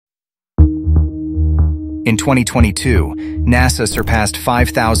In 2022, NASA surpassed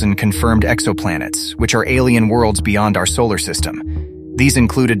 5,000 confirmed exoplanets, which are alien worlds beyond our solar system. These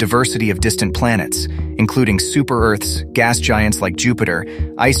include a diversity of distant planets, including super-Earths, gas giants like Jupiter,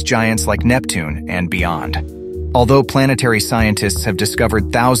 ice giants like Neptune, and beyond. Although planetary scientists have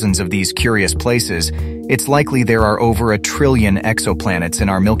discovered thousands of these curious places, it's likely there are over 1 trillion exoplanets in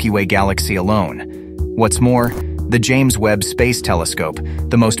our Milky Way galaxy alone. What's more, the James Webb Space Telescope,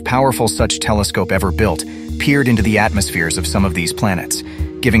 the most powerful such telescope ever built, peered into the atmospheres of some of these planets,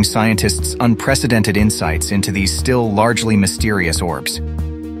 giving scientists unprecedented insights into these still largely mysterious orbs.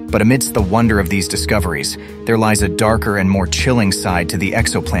 But amidst the wonder of these discoveries, there lies a darker and more chilling side to the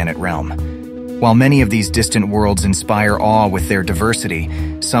exoplanet realm. While many of these distant worlds inspire awe with their diversity,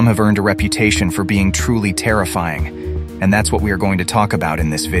 some have earned a reputation for being truly terrifying. And that's what we are going to talk about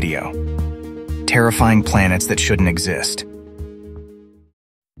in this video. Terrifying planets that shouldn't exist.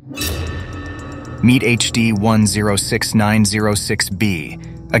 Meet HD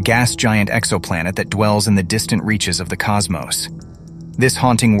 106906b, a gas giant exoplanet that dwells in the distant reaches of the cosmos. This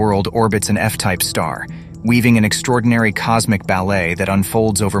haunting world orbits an F-type star, weaving an extraordinary cosmic ballet that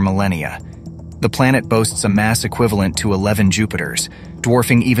unfolds over millennia. The planet boasts a mass equivalent to 11 Jupiters,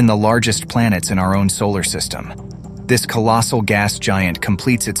 dwarfing even the largest planets in our own solar system. This colossal gas giant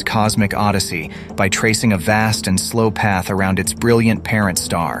completes its cosmic odyssey by tracing a vast and slow path around its brilliant parent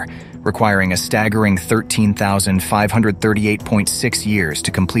star, requiring a staggering 13,538.6 years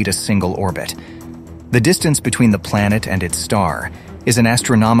to complete a single orbit. The distance between the planet and its star is an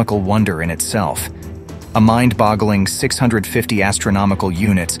astronomical wonder in itself. A mind-boggling 650 astronomical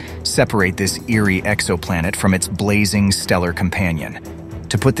units separate this eerie exoplanet from its blazing stellar companion.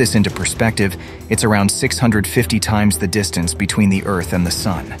 To put this into perspective, it's around 650 times the distance between the Earth and the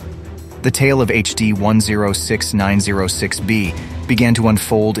Sun. The tale of HD 106906b began to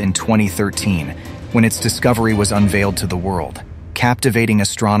unfold in 2013, when its discovery was unveiled to the world, captivating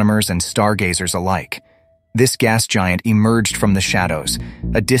astronomers and stargazers alike. This gas giant emerged from the shadows,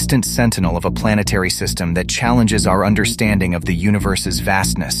 a distant sentinel of a planetary system that challenges our understanding of the universe's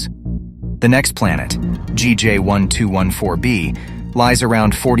vastness. The next planet, GJ 1214b, lies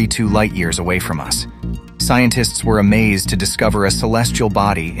around 42 light-years away from us. Scientists were amazed to discover a celestial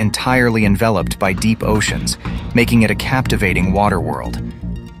body entirely enveloped by deep oceans, making it a captivating water world.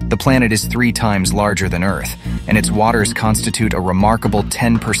 The planet is 3 times larger than Earth, and its waters constitute a remarkable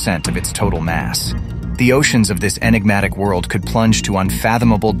 10% of its total mass. The oceans of this enigmatic world could plunge to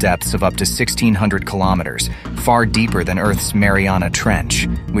unfathomable depths of up to 1,600 kilometers, far deeper than Earth's Mariana Trench,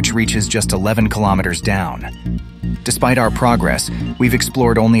 which reaches just 11 kilometers down. Despite our progress, we've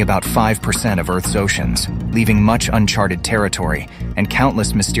explored only about 5% of Earth's oceans, leaving much uncharted territory and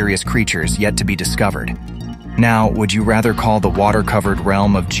countless mysterious creatures yet to be discovered. Now, would you rather call the water-covered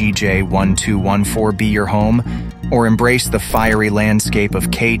realm of GJ 1214b your home, or embrace the fiery landscape of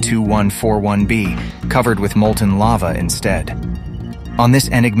K2141b, covered with molten lava instead? On this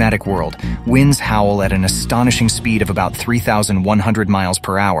enigmatic world, winds howl at an astonishing speed of about 3,100 miles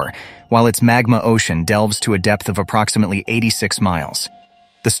per hour, while its magma ocean delves to a depth of approximately 86 miles.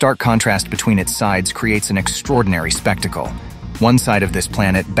 The stark contrast between its sides creates an extraordinary spectacle. One side of this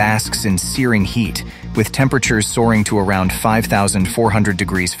planet basks in searing heat, with temperatures soaring to around 5,400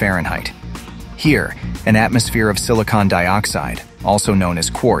 degrees Fahrenheit. Here, an atmosphere of silicon dioxide, also known as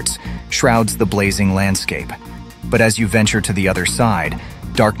quartz, shrouds the blazing landscape. But as you venture to the other side,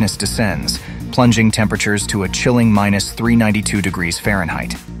 darkness descends, plunging temperatures to a chilling -392 degrees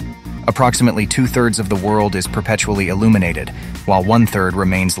Fahrenheit. Approximately 2/3 of the world is perpetually illuminated, while 1/3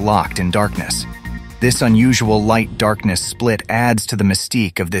 remains locked in darkness. This unusual light-darkness split adds to the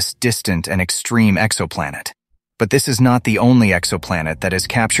mystique of this distant and extreme exoplanet. But this is not the only exoplanet that has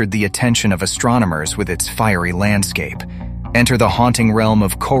captured the attention of astronomers with its fiery landscape. Enter the haunting realm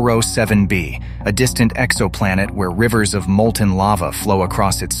of Kourou 7b, a distant exoplanet where rivers of molten lava flow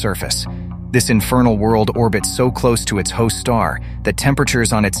across its surface. This infernal world orbits so close to its host star that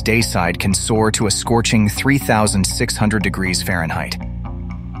temperatures on its day side can soar to a scorching 3,600 degrees Fahrenheit.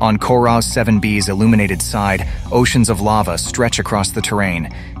 On Kourou 7b's illuminated side, oceans of lava stretch across the terrain,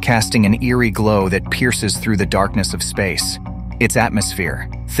 casting an eerie glow that pierces through the darkness of space. Its atmosphere,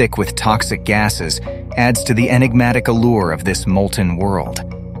 thick with toxic gases, adds to the enigmatic allure of this molten world.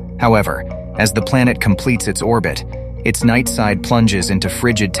 However, as the planet completes its orbit, its night side plunges into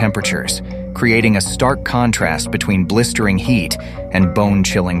frigid temperatures, creating a stark contrast between blistering heat and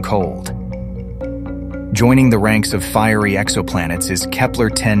bone-chilling cold. Joining the ranks of fiery exoplanets is Kepler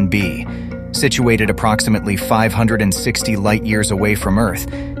 10b. Situated approximately 560 light-years away from Earth,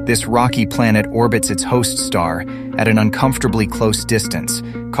 this rocky planet orbits its host star at an uncomfortably close distance,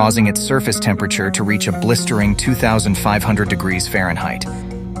 causing its surface temperature to reach a blistering 2,500 degrees Fahrenheit.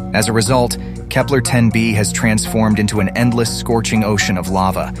 As a result, Kepler-10b has transformed into an endless scorching ocean of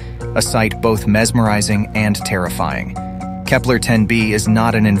lava, a sight both mesmerizing and terrifying. Kepler-10b is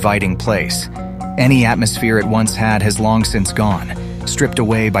not an inviting place. Any atmosphere it once had has long since gone, stripped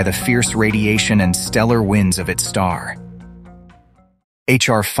away by the fierce radiation and stellar winds of its star.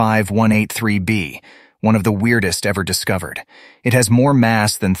 HR 5183b, one of the weirdest ever discovered. It has more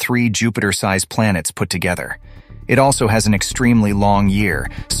mass than 3 Jupiter-sized planets put together. It also has an extremely long year,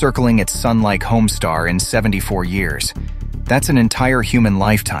 circling its sun-like home star in 74 years. That's an entire human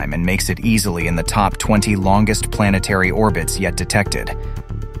lifetime and makes it easily in the top 20 longest planetary orbits yet detected.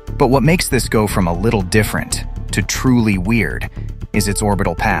 But what makes this go from a little different to truly weird is its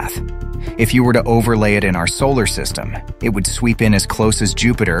orbital path. If you were to overlay it in our solar system, it would sweep in as close as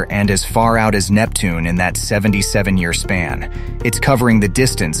Jupiter and as far out as Neptune in that 77-year span. It's covering the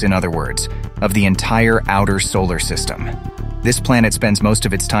distance, in other words, of the entire outer solar system. This planet spends most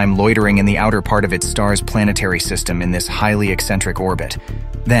of its time loitering in the outer part of its star's planetary system in this highly eccentric orbit.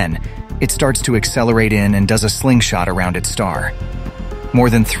 Then, it starts to accelerate in and does a slingshot around its star. More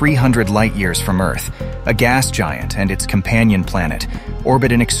than 300 light-years from Earth, a gas giant and its companion planet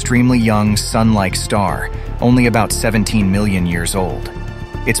orbit an extremely young, sun-like star, only about 17 million years old.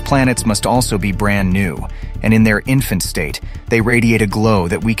 Its planets must also be brand new, and in their infant state, they radiate a glow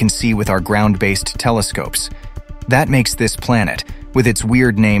that we can see with our ground-based telescopes. That makes this planet, with its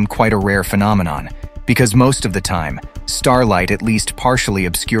weird name, quite a rare phenomenon, because most of the time, starlight at least partially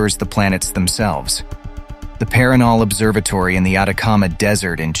obscures the planets themselves. The Paranal Observatory in the Atacama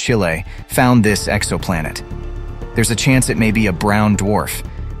Desert in Chile found this exoplanet. There's a chance it may be a brown dwarf,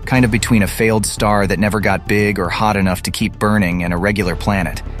 kind of between a failed star that never got big or hot enough to keep burning and a regular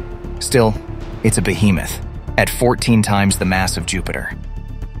planet. Still, it's a behemoth, at 14 times the mass of Jupiter.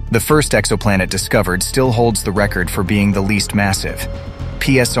 The first exoplanet discovered still holds the record for being the least massive.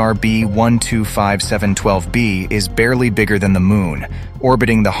 PSRB 125712b is barely bigger than the Moon,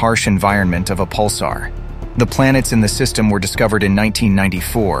 orbiting the harsh environment of a pulsar. The planets in the system were discovered in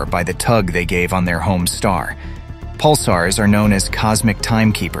 1994 by the tug they gave on their home star. Pulsars are known as cosmic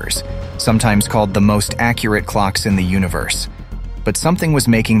timekeepers, sometimes called the most accurate clocks in the universe. But something was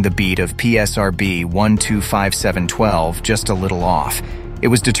making the beat of PSRB 125712 just a little off. It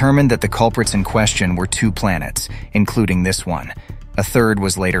was determined that the culprits in question were 2 planets, including this one. A third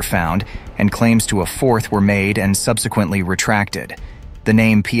was later found, and claims to a fourth were made and subsequently retracted. The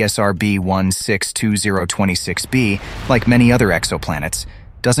name PSRB 162026b, like many other exoplanets,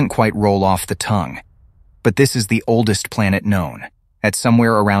 doesn't quite roll off the tongue. But this is the oldest planet known, at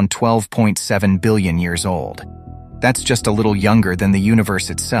somewhere around 12.7 billion years old. That's just a little younger than the universe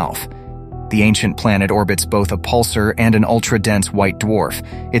itself. The ancient planet orbits both a pulsar and an ultra-dense white dwarf,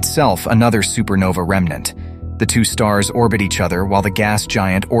 itself another supernova remnant. The 2 stars orbit each other while the gas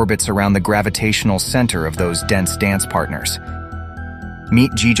giant orbits around the gravitational center of those dense dance partners.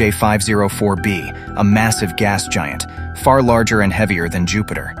 Meet GJ504b, a massive gas giant, far larger and heavier than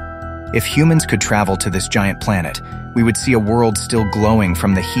Jupiter. If humans could travel to this giant planet, we would see a world still glowing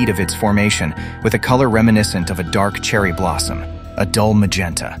from the heat of its formation with a color reminiscent of a dark cherry blossom, a dull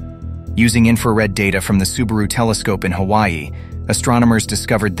magenta. Using infrared data from the Subaru telescope in Hawaii, astronomers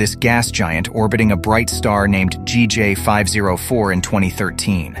discovered this gas giant orbiting a bright star named GJ504 in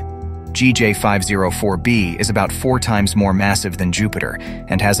 2013. GJ504b is about 4 times more massive than Jupiter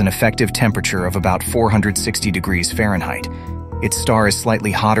and has an effective temperature of about 460 degrees Fahrenheit. Its star is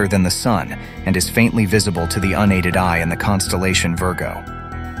slightly hotter than the Sun and is faintly visible to the unaided eye in the constellation Virgo.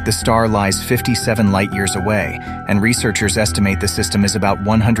 The star lies 57 light-years away, and researchers estimate the system is about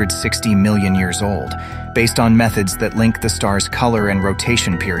 160 million years old, based on methods that link the star's color and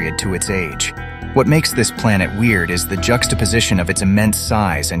rotation period to its age. What makes this planet weird is the juxtaposition of its immense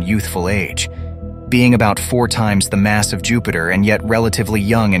size and youthful age. Being about 4 times the mass of Jupiter and yet relatively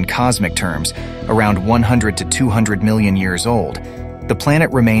young in cosmic terms, around 100 to 200 million years old, the planet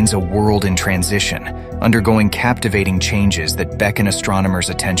remains a world in transition, undergoing captivating changes that beckon astronomers'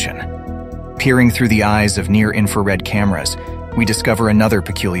 attention. Peering through the eyes of near-infrared cameras, we discover another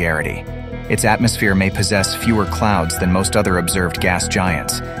peculiarity. Its atmosphere may possess fewer clouds than most other observed gas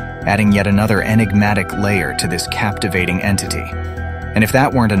giants, adding yet another enigmatic layer to this captivating entity. And if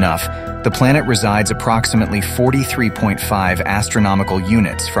that weren't enough, the planet resides approximately 43.5 astronomical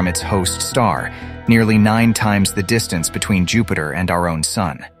units from its host star, nearly 9 times the distance between Jupiter and our own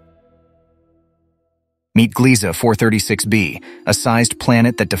Sun. Meet Gliese 436b, a sized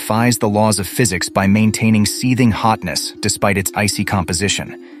planet that defies the laws of physics by maintaining seething hotness despite its icy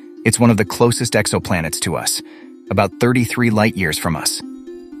composition. It's one of the closest exoplanets to us, about 33 light-years from us.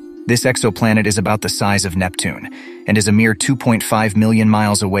 This exoplanet is about the size of Neptune and is a mere 2.5 million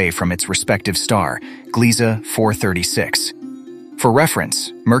miles away from its respective star, Gliese 436. For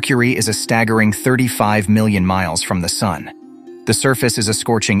reference, Mercury is a staggering 35 million miles from the Sun. The surface is a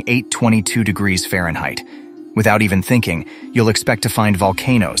scorching 822 degrees Fahrenheit. Without even thinking, you'll expect to find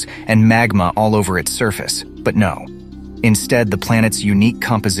volcanoes and magma all over its surface, but no. Instead, the planet's unique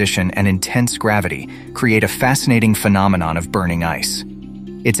composition and intense gravity create a fascinating phenomenon of burning ice.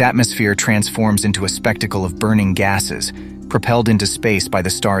 Its atmosphere transforms into a spectacle of burning gases, propelled into space by the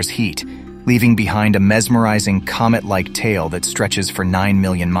star's heat, leaving behind a mesmerizing comet-like tail that stretches for 9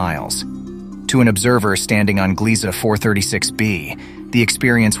 million miles. To an observer standing on Gliese 436b, the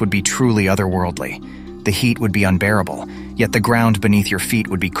experience would be truly otherworldly. The heat would be unbearable, yet the ground beneath your feet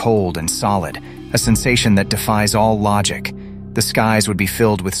would be cold and solid, a sensation that defies all logic. The skies would be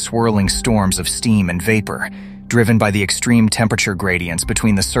filled with swirling storms of steam and vapor, driven by the extreme temperature gradients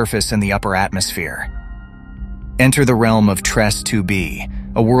between the surface and the upper atmosphere. Enter the realm of TRES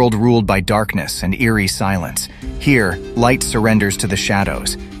 2b, a world ruled by darkness and eerie silence. Here, light surrenders to the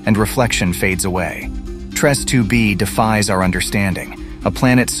shadows, and reflection fades away. TRES 2b defies our understanding, a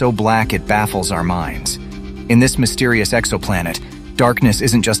planet so black it baffles our minds. In this mysterious exoplanet, darkness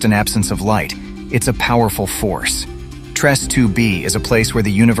isn't just an absence of light, it's a powerful force. TRES 2b is a place where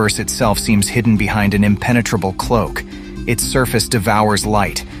the universe itself seems hidden behind an impenetrable cloak. Its surface devours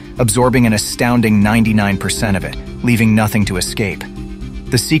light, absorbing an astounding 99% of it, leaving nothing to escape.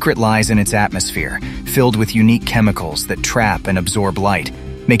 The secret lies in its atmosphere, filled with unique chemicals that trap and absorb light,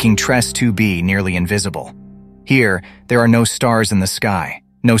 making TRES 2b nearly invisible. Here, there are no stars in the sky,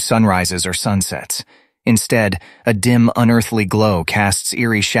 no sunrises or sunsets. Instead, a dim, unearthly glow casts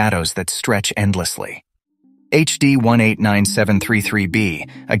eerie shadows that stretch endlessly. HD 189733b,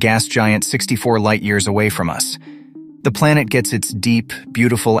 a gas giant 64 light-years away from us. The planet gets its deep,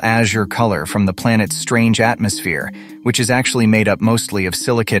 beautiful azure color from the planet's strange atmosphere, which is actually made up mostly of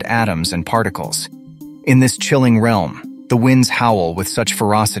silicate atoms and particles. In this chilling realm, the winds howl with such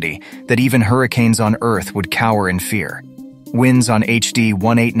ferocity that even hurricanes on Earth would cower in fear. Winds on HD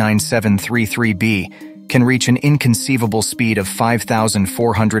 189733b can reach an inconceivable speed of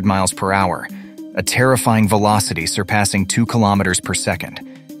 5,400 miles per hour, a terrifying velocity surpassing 2 kilometers per second.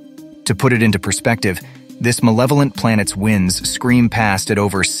 To put it into perspective, this malevolent planet's winds scream past at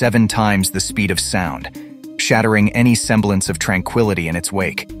over 7 times the speed of sound, shattering any semblance of tranquility in its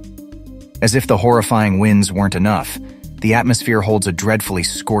wake. As if the horrifying winds weren't enough, the atmosphere holds a dreadfully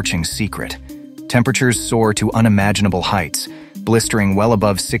scorching secret. Temperatures soar to unimaginable heights, blistering well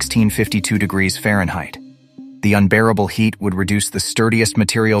above 1652 degrees Fahrenheit. The unbearable heat would reduce the sturdiest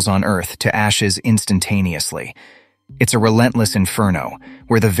materials on Earth to ashes instantaneously. It's a relentless inferno,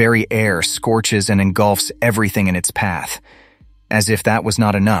 where the very air scorches and engulfs everything in its path. As if that was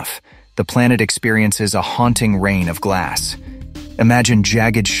not enough, the planet experiences a haunting rain of glass. Imagine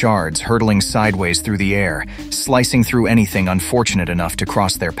jagged shards hurtling sideways through the air, slicing through anything unfortunate enough to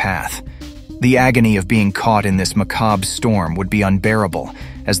cross their path. The agony of being caught in this macabre storm would be unbearable,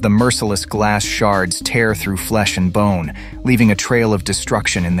 as the merciless glass shards tear through flesh and bone, leaving a trail of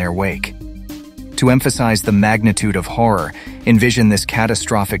destruction in their wake. To emphasize the magnitude of horror, envision this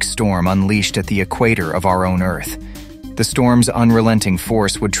catastrophic storm unleashed at the equator of our own Earth. The storm's unrelenting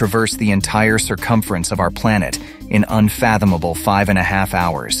force would traverse the entire circumference of our planet in unfathomable 5.5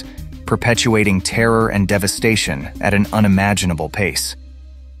 hours, perpetuating terror and devastation at an unimaginable pace.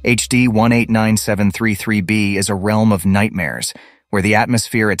 HD 189733b is a realm of nightmares, where the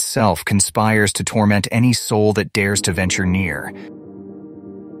atmosphere itself conspires to torment any soul that dares to venture near.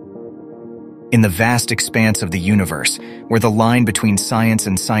 In the vast expanse of the universe, where the line between science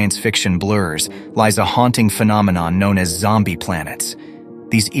and science fiction blurs, lies a haunting phenomenon known as zombie planets.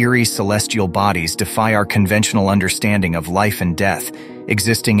 These eerie celestial bodies defy our conventional understanding of life and death,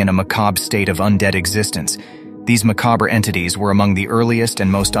 existing in a macabre state of undead existence. These macabre entities were among the earliest and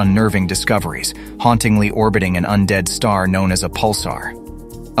most unnerving discoveries, hauntingly orbiting an undead star known as a pulsar.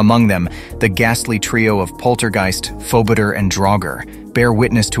 Among them, the ghastly trio of Poltergeist, Phobeter, and Draugr bear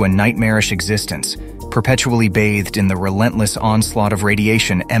witness to a nightmarish existence, perpetually bathed in the relentless onslaught of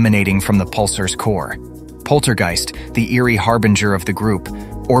radiation emanating from the pulsar's core. Poltergeist, the eerie harbinger of the group,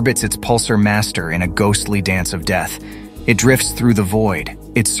 orbits its pulsar master in a ghostly dance of death. It drifts through the void,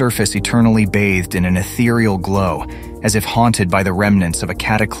 its surface eternally bathed in an ethereal glow, as if haunted by the remnants of a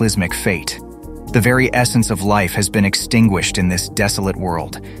cataclysmic fate. The very essence of life has been extinguished in this desolate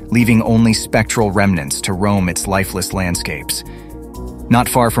world, leaving only spectral remnants to roam its lifeless landscapes. Not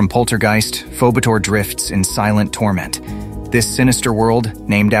far from Poltergeist, Phobetor drifts in silent torment. This sinister world,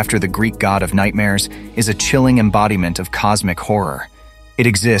 named after the Greek god of nightmares, is a chilling embodiment of cosmic horror. It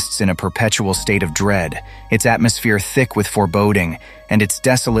exists in a perpetual state of dread, its atmosphere thick with foreboding, and its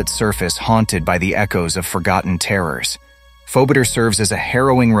desolate surface haunted by the echoes of forgotten terrors. Phobetor serves as a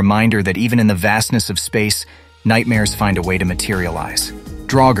harrowing reminder that even in the vastness of space, nightmares find a way to materialize.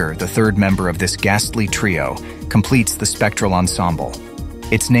 Draugr, the third member of this ghastly trio, completes the spectral ensemble.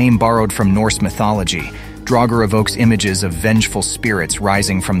 Its name borrowed from Norse mythology, Draugr evokes images of vengeful spirits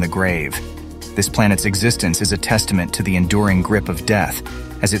rising from the grave. This planet's existence is a testament to the enduring grip of death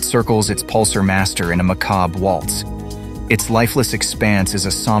as it circles its pulsar master in a macabre waltz. Its lifeless expanse is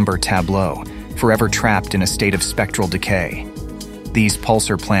a somber tableau, forever trapped in a state of spectral decay. These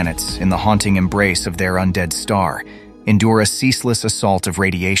pulsar planets, in the haunting embrace of their undead star, endure a ceaseless assault of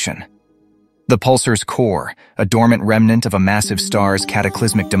radiation. The pulsar's core, a dormant remnant of a massive star's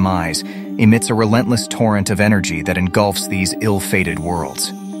cataclysmic demise, emits a relentless torrent of energy that engulfs these ill-fated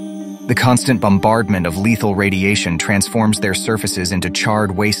worlds. The constant bombardment of lethal radiation transforms their surfaces into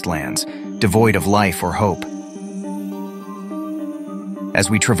charred wastelands, devoid of life or hope. As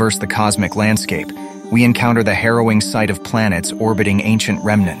we traverse the cosmic landscape, we encounter the harrowing sight of planets orbiting ancient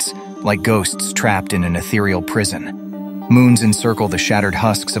remnants, like ghosts trapped in an ethereal prison. Moons encircle the shattered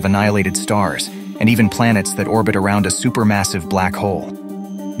husks of annihilated stars, and even planets that orbit around a supermassive black hole.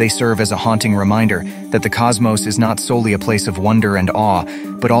 They serve as a haunting reminder that the cosmos is not solely a place of wonder and awe,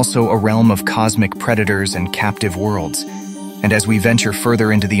 but also a realm of cosmic predators and captive worlds. And as we venture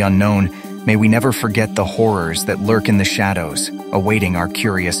further into the unknown, may we never forget the horrors that lurk in the shadows, awaiting our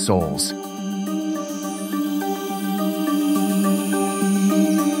curious souls.